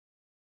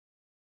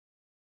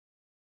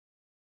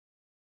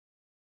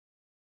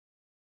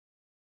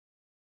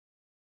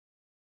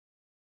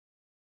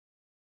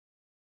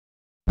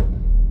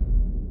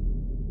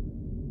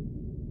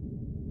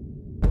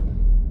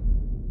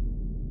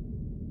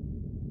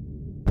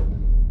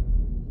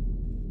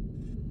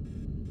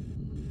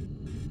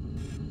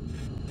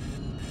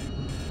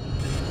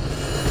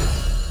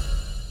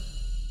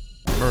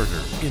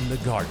in the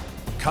Garden,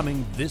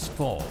 coming this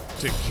fall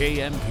to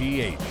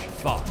KMPH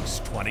FOX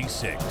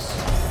 26.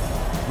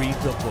 Read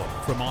the book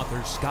from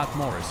authors Scott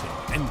Morrison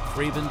and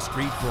Craven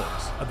Street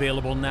Books,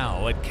 available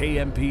now at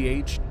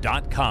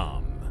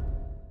kmph.com.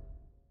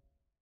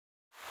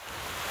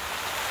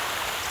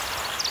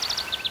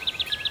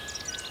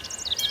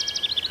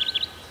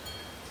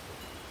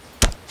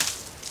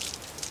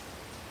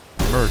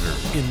 Murder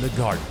in the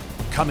Garden,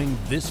 coming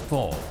this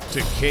fall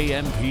to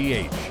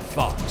KMPH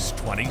FOX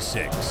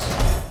 26.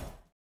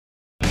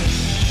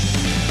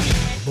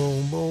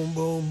 Boom, boom,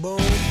 boom, boom.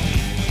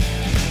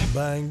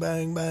 Bang,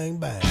 bang, bang,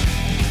 bang.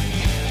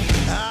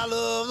 I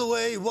love the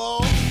way you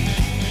walk,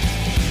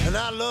 and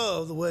I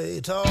love the way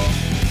you talk.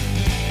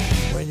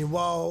 When you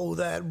walk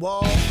that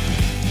walk,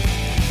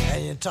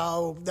 and you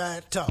talk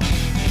that talk.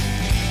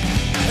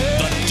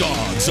 The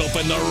Dogs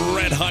open the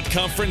red-hot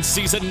conference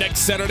season next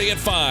Saturday at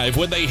 5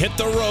 when they hit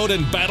the road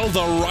and battle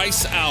the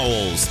Rice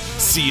Owls.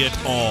 See it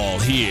all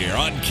here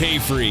on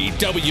K-Free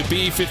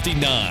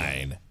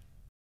WB59.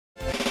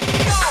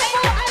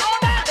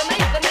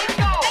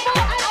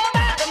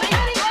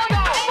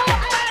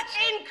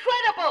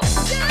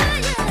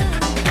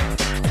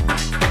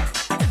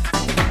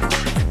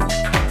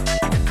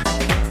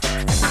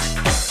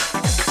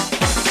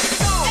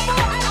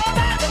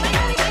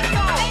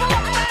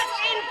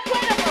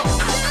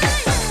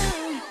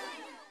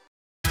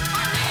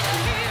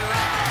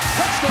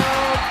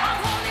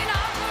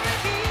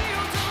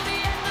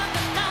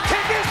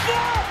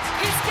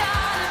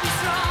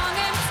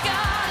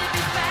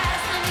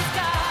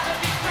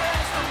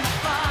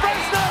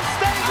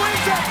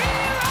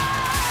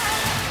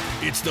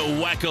 It's the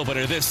WAC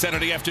opener this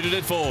Saturday afternoon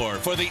at 4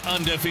 for the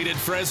undefeated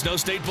Fresno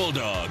State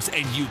Bulldogs.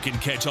 And you can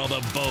catch all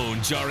the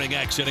bone-jarring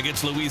action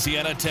against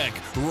Louisiana Tech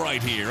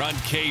right here on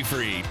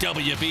K-Free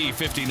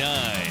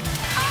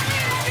WB59.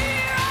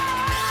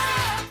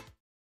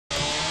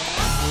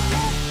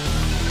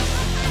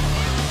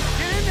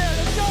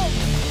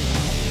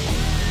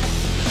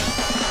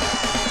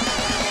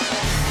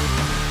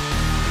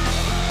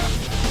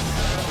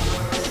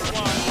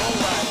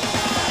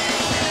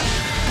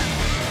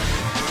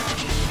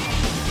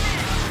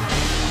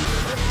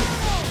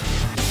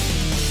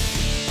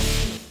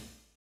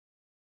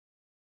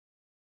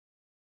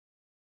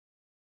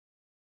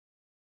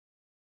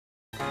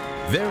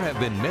 There have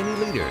been many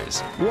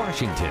leaders,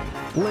 Washington,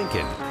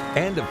 Lincoln,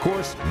 and of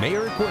course,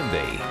 Mayor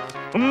Quimby.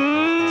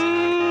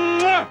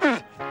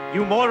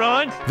 You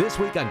morons! This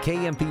week on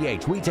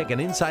KMPH, we take an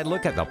inside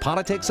look at the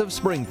politics of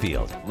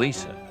Springfield.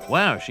 Lisa,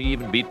 wow, she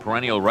even beat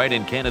perennial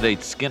write-in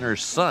candidate Skinner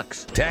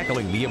Sucks.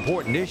 Tackling the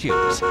important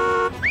issues.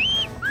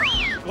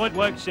 Good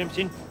work,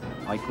 Simpson.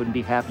 I couldn't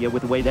be happier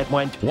with the way that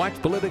went.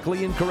 Watch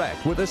Politically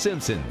Incorrect with the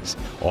Simpsons.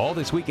 All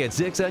this week at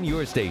 6 on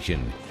your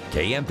station,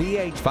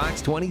 KMPH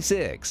FOX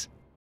 26.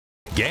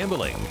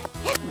 Gambling.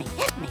 Hit me,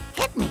 hit me,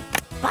 hit me.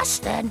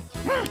 Busted.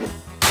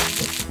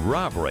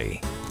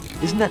 Robbery.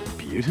 Isn't that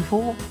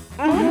beautiful?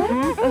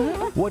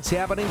 What's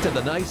happening to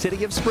the nice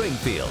city of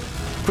Springfield?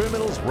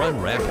 Criminals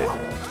run rampant.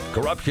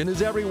 Corruption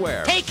is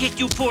everywhere. Take it,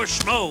 you poor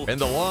schmo. And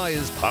the law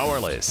is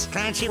powerless.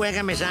 Clancy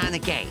Wiggum is on the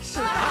case.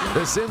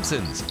 The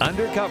Simpsons,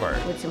 undercover.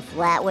 Would some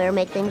flatware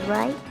make things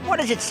right? What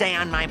does it say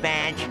on my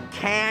badge?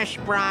 Cash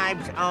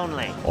bribes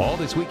only. All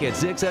this week at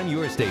 6 on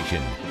your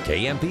station,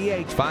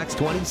 KMPH FOX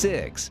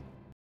 26.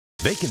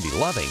 They can be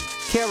loving,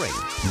 caring,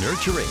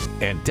 nurturing,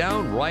 and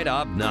downright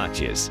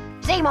obnoxious.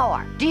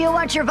 Seymour, do you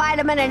want your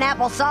vitamin and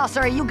applesauce,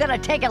 or are you gonna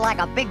take it like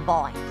a big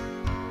boy?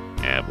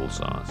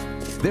 Applesauce.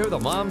 They're the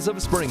moms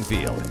of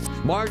Springfield,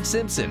 Marge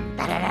Simpson,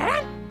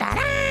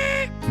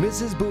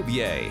 Mrs.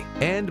 Bouvier,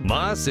 and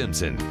Ma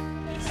Simpson.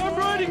 I'm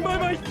riding by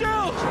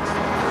myself!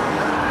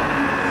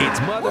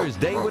 It's Mother's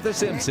Day with the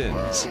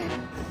Simpsons.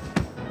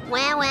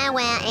 Wah, wah,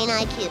 wah, ain't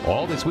I cute?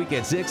 All this week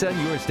at 6 on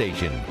your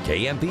station,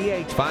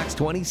 KMPH FOX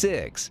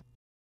 26.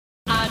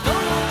 I don't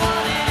know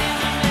what it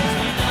is that makes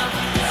me love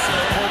you so.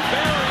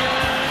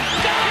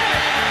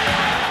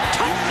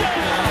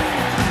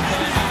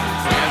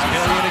 As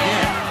Elliott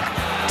again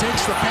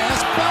takes the pass,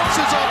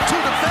 bounces off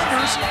two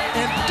defenders,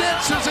 and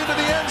dances into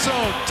the end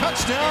zone.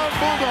 Touchdown,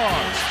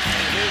 Bulldogs.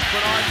 Here's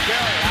Bernard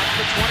Berry out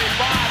to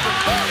 25 for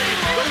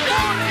 30. The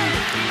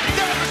 40.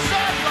 Down the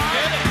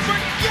sideline.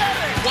 Forget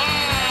it.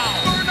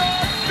 Wow.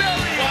 Bernard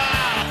Berry.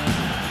 Wow.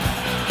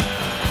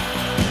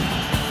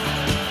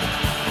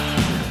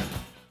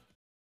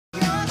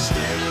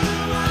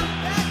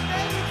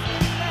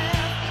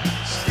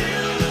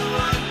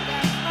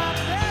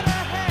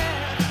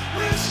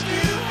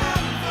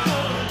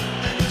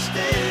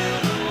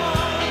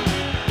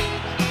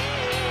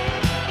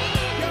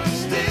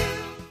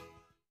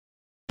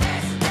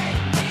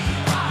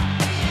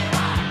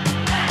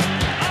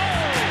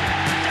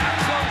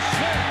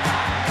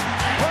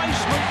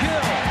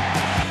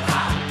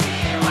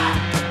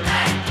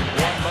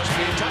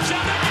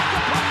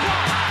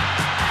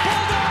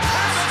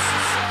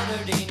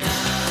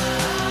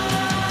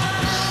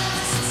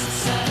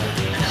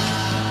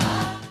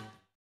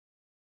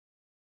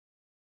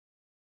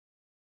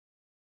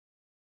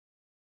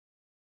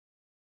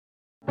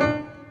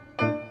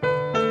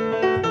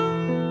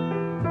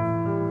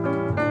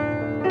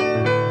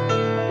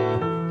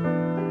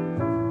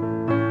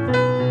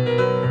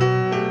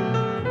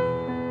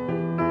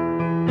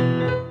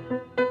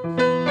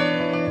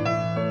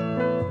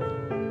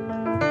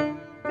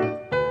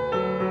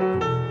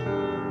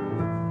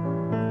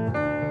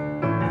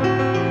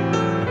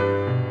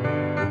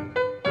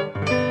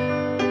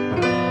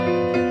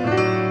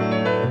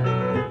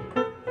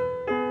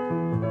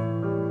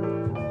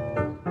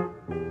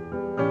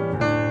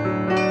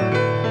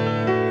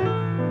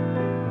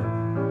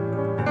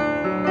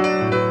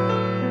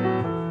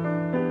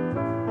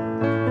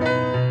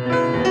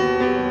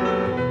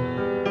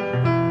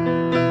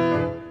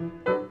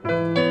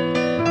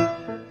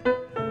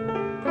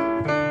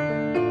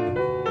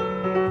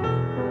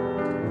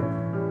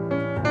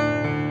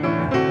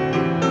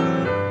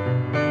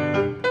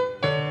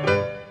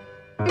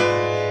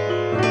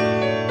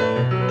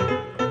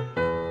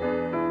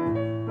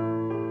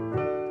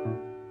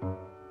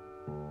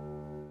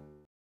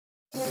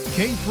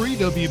 K-Free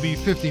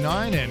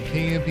WB59 and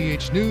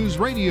KMPH News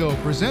Radio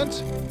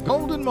present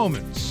Golden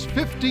Moments,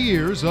 50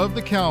 Years of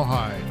the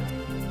Cowhide.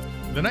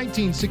 The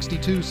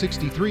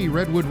 1962-63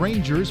 Redwood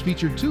Rangers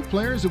featured two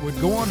players that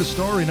would go on to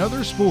star in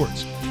other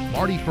sports.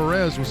 Marty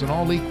Perez was an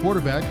all-league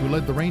quarterback who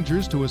led the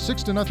Rangers to a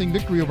 6-0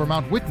 victory over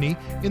Mount Whitney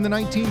in the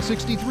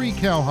 1963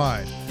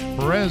 Cowhide.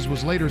 Perez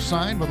was later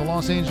signed by the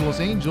Los Angeles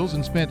Angels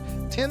and spent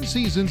 10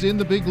 seasons in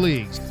the big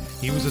leagues.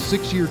 He was a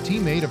 6-year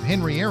teammate of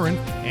Henry Aaron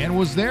and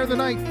was there the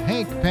night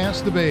Hank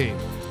passed the babe.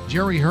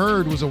 Jerry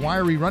Hurd was a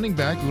wiry running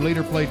back who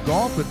later played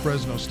golf at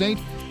Fresno State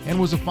and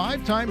was a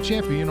 5-time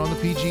champion on the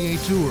PGA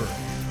Tour.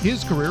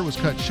 His career was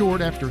cut short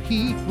after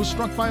he was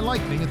struck by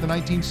lightning at the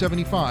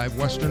 1975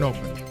 Western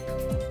Open.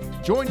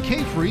 Join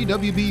K-Free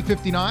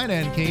WB59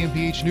 and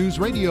KMPH News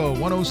Radio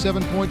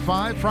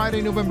 107.5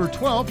 Friday, November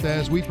 12th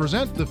as we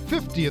present the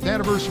 50th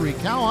anniversary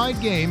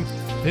Cowhide game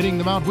pitting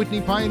the Mount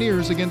Whitney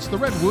Pioneers against the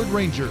Redwood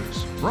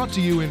Rangers. Brought to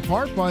you in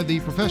part by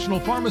the Professional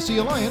Pharmacy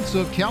Alliance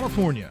of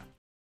California.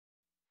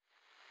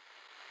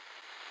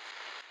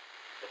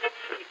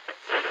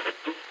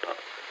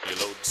 You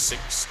load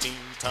 16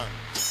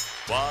 tons.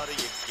 What do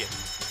you get?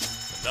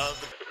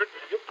 Another.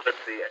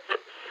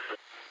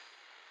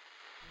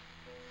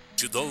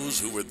 To those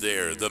who were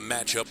there, the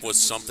matchup was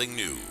something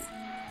new.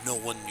 No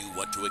one knew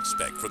what to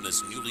expect from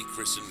this newly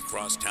christened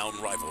crosstown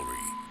rivalry.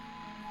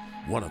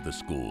 One of the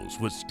schools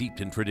was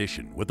steeped in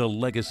tradition with a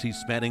legacy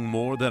spanning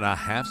more than a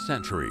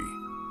half-century.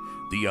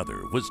 The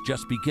other was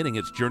just beginning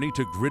its journey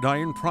to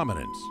gridiron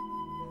prominence.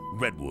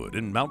 Redwood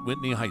and Mount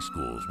Whitney high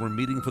schools were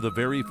meeting for the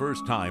very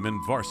first time in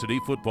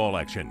varsity football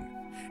action.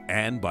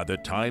 And by the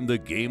time the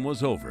game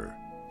was over,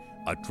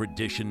 a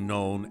tradition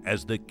known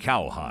as the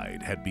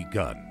Cowhide had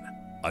begun.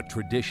 A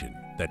tradition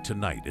that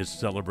tonight is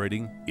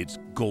celebrating its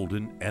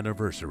golden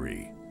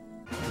anniversary.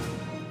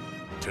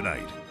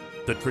 Tonight,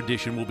 the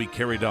tradition will be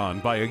carried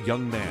on by a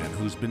young man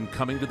who's been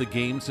coming to the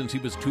game since he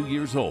was 2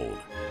 years old.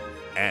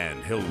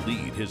 And he'll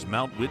lead his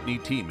Mount Whitney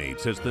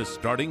teammates as the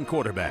starting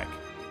quarterback.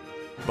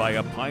 By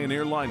a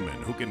pioneer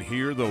lineman who can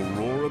hear the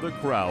roar of the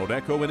crowd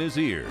echo in his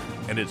ear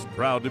and is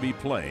proud to be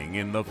playing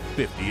in the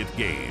 50th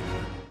game.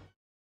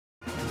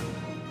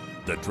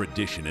 The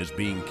tradition is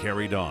being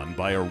carried on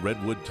by a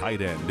Redwood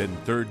tight end and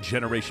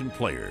third-generation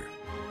player,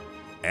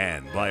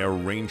 and by a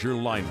Ranger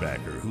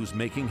linebacker who's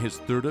making his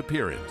third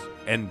appearance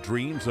and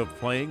dreams of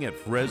playing at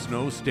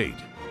Fresno State.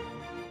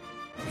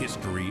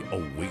 History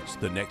awaits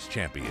the next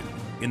champion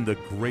in the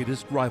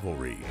greatest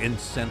rivalry in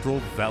Central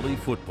Valley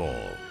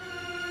football.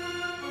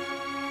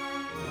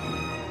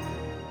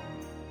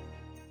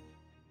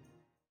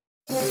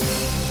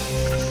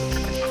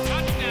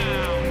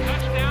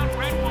 Touchdown,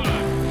 Redwood.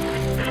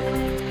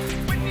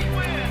 Whitney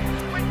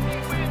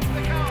wins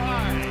the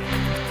Cowhide.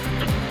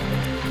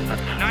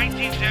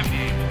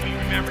 1978 will be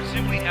remembered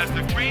simply as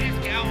the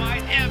greatest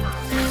Cowhide ever.